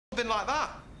something like that?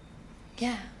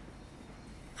 Yeah.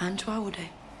 And why would he?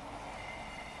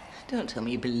 Don't tell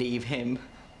me you believe him.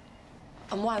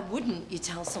 And why wouldn't you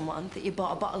tell someone that you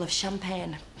bought a bottle of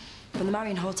champagne from the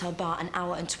Marion Hotel bar an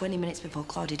hour and 20 minutes before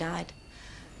Claudia died?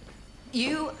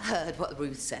 You heard what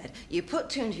Ruth said. You put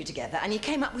two and two together and you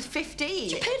came up with 15.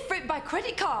 You paid for it by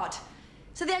credit card.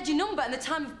 So they had your number and the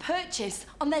time of purchase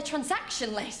on their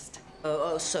transaction list.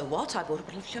 Oh, so what? I bought a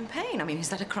bottle of champagne. I mean, is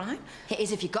that a crime? It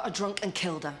is if you got her drunk and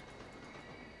killed her.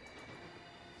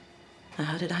 Now,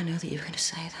 how did I know that you were going to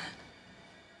say that?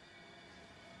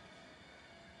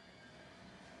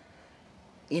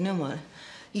 You know what?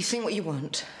 You think what you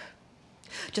want.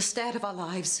 Just stay out of our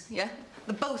lives, yeah?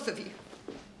 The both of you.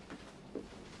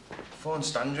 Phone's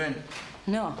standing.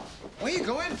 No. Where are you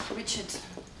going? Richard,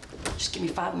 just give me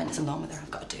 5 minutes alone with her.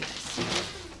 I've got to do this.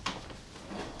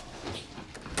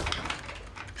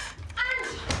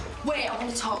 Wait, I want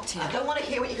to talk to you. I don't want to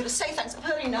hear what you're going to say, thanks. I've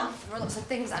heard enough. There are lots of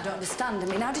things I don't understand. I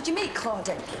mean, how did you meet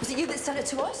Claudia? Was it you that sent her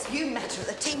to us? You met her at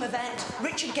the team event.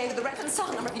 Richard gave her the reference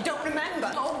song number if you don't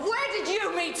remember. Oh, where did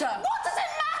you meet her? What does it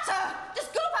matter?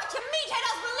 Just go back to your meathead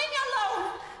husband, leave me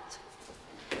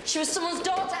alone. She was someone's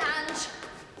daughter, Ange.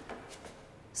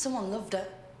 Someone loved her.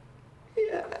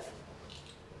 Yeah.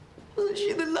 Wasn't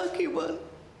she the lucky one?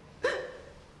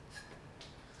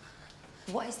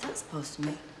 What is that supposed to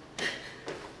mean?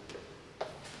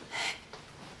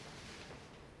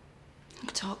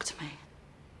 Talk to me.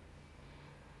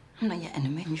 I'm not your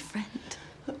enemy, I'm your friend.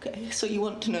 Okay, so you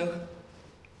want to know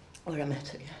where I met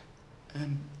her, yeah?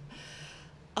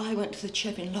 I went to the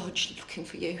Chevin Lodge looking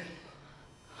for you.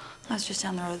 That's just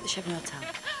down the road at the Chevin Hotel.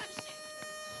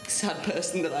 Sad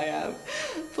person that I am.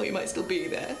 Thought you might still be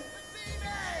there.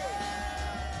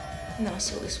 And then I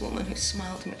saw this woman who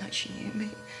smiled at me like she knew me.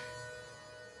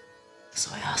 So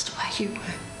I asked her where you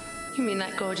were. You mean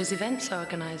that gorgeous events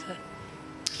organizer?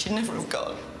 She'd never have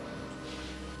gone.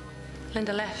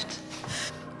 Linda left.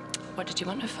 What did you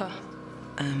want her for?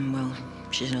 Well,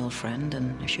 she's an old friend,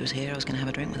 and if she was here, I was going to have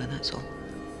a drink with her, that's all.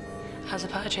 How's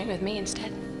about a drink with me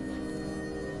instead?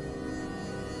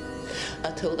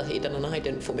 I told her he'd done an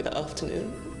ident for me that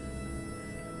afternoon.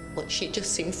 Well, she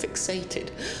just seemed fixated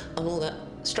on all that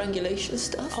strangulation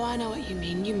stuff. Oh, I know what you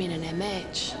mean. You mean an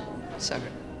MH. Sorry.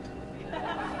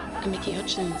 A Mickey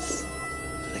Hutchins.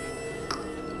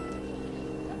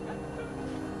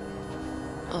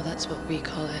 Oh, that's what we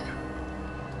call it.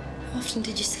 How often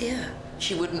did you see her?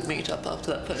 She wouldn't meet up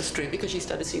after that first drink because she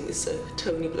started seeing this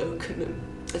Tony bloke, and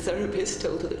the therapist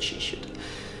told her that she should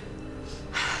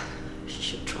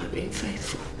try being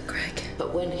faithful. Greg.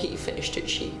 But when he finished it,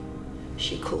 she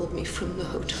called me from the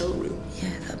hotel room.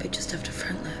 Yeah, that'd be just after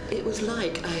Frank left. It was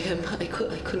like I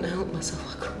couldn't help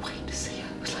myself. I couldn't wait to see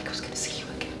her. It was like I was going to see you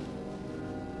again.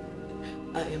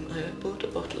 I bought a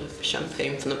bottle of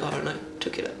champagne from the bar and I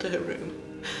took it up to her room.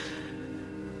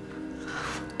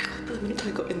 The minute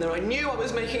I got in there, I knew I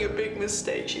was making a big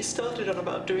mistake. She started on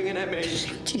about doing an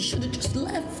MH. She should have just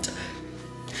left.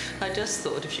 I just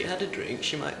thought if she had a drink,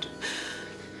 she might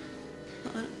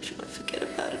forget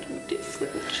about it and be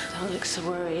different. Don't look so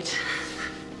worried.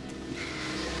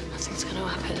 Nothing's going to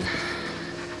happen.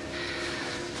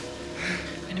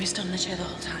 I'm going to be stood in the chair the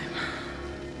whole time.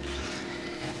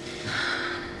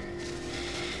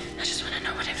 I just want to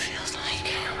know what it feels like.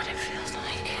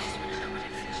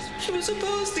 She was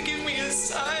supposed to give me a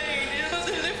sign,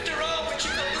 to lift her arm when she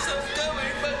got herself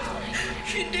going, but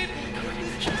she didn't.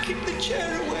 She kicked the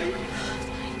chair away.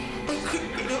 I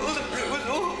couldn't get hold of her. It was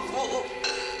awful.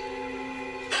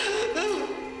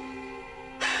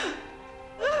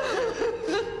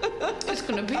 It's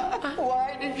going to be all right.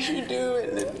 Why did she do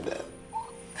it, Linda?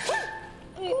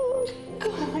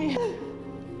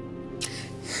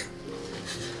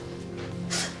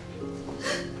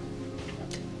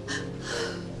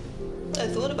 I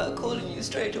thought about calling you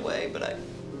straight away, but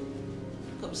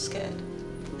I'm scared.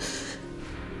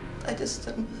 I just,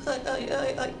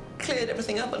 I cleared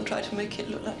everything up and tried to make it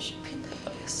look like she'd been there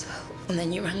by herself. And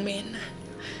then you rang me and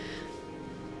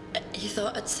you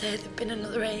thought I'd say there'd been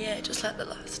another AA just like the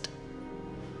last.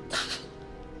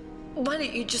 Why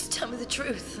didn't you just tell me the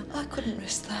truth? I couldn't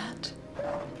risk that.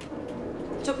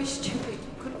 Don't be stupid.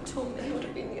 You could have told me it would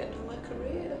have been the end of my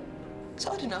career. It's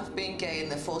hard enough being gay in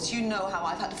the force. You know how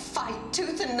I've had to fight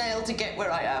tooth and nail to get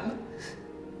where I am.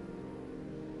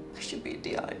 I should be a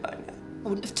DI by now. I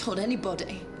wouldn't have told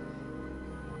anybody.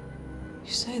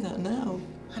 You say that now.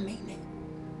 I mean it.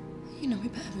 You know me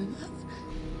better than that.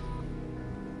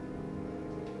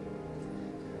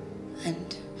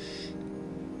 And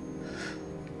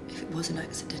if it was an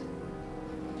accident.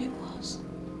 It was.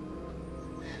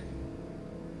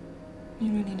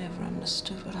 You really never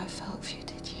understood what I felt for you,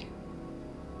 did you?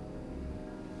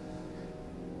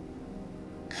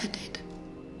 I did.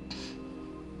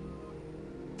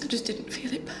 I just didn't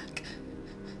feel it back.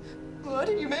 Why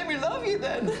did you make me love you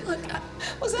then?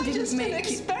 Was that just an make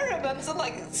experiment, some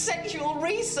like sexual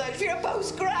research for your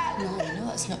post-grad? No,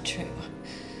 that's not true.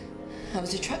 I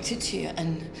was attracted to you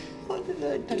and... What did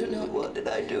I do? I don't know. What did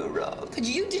I do wrong? But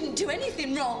you didn't do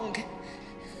anything wrong.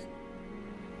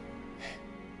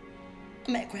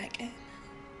 I met Greg.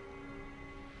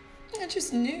 I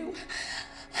just knew.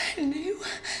 I knew.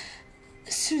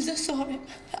 As soon as I saw him,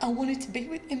 I wanted to be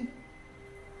with him.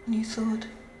 And you thought,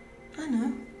 I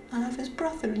know, I'll have his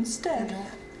brother instead.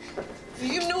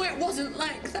 You knew it wasn't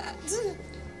like that.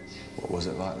 What was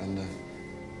it like, Linda?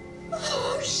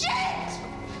 Oh, shit!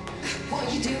 What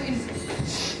are you doing?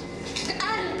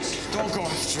 Ange! Don't go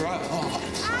after her. Oh.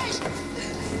 Ange!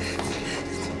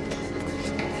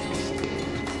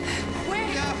 Where?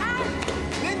 Ange!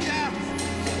 Linda!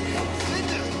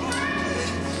 Linda!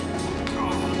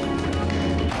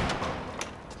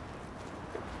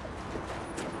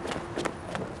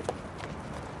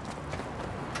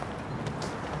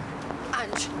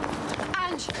 Ange!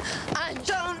 Ange!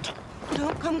 Ange!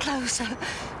 Don't come closer,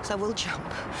 because I will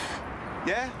jump.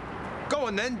 Yeah? Go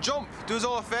on then, jump. Do us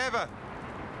all a favour.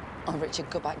 Oh, Richard,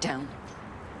 go back down.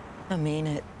 I mean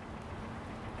it.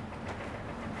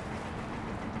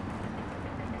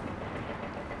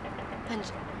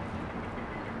 Ange,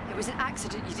 it was an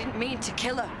accident. You didn't mean to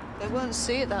kill her. They won't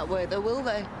see it that way, though, will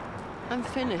they? I'm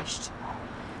finished.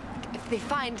 If they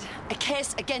find a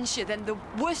case against you, then the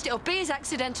worst it'll be is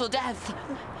accidental death.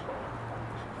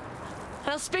 And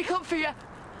I'll speak up for you.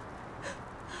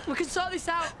 We can sort this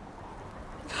out.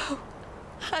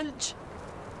 Ange.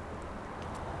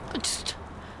 Just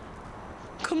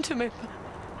come to me.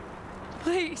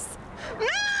 Please. No!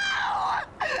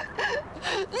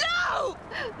 No!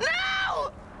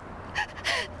 No!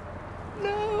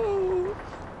 No.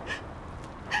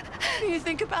 You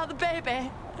think about the baby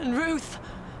and Ruth.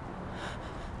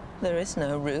 There is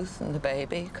no Ruth and the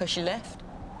baby, because she left.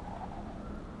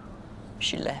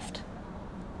 She left.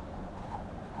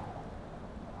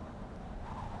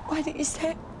 Why didn't you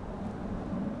say?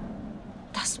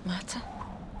 Doesn't matter.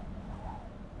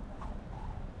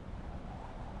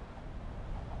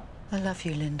 I love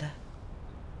you, Linda.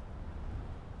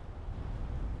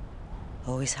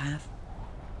 Always have.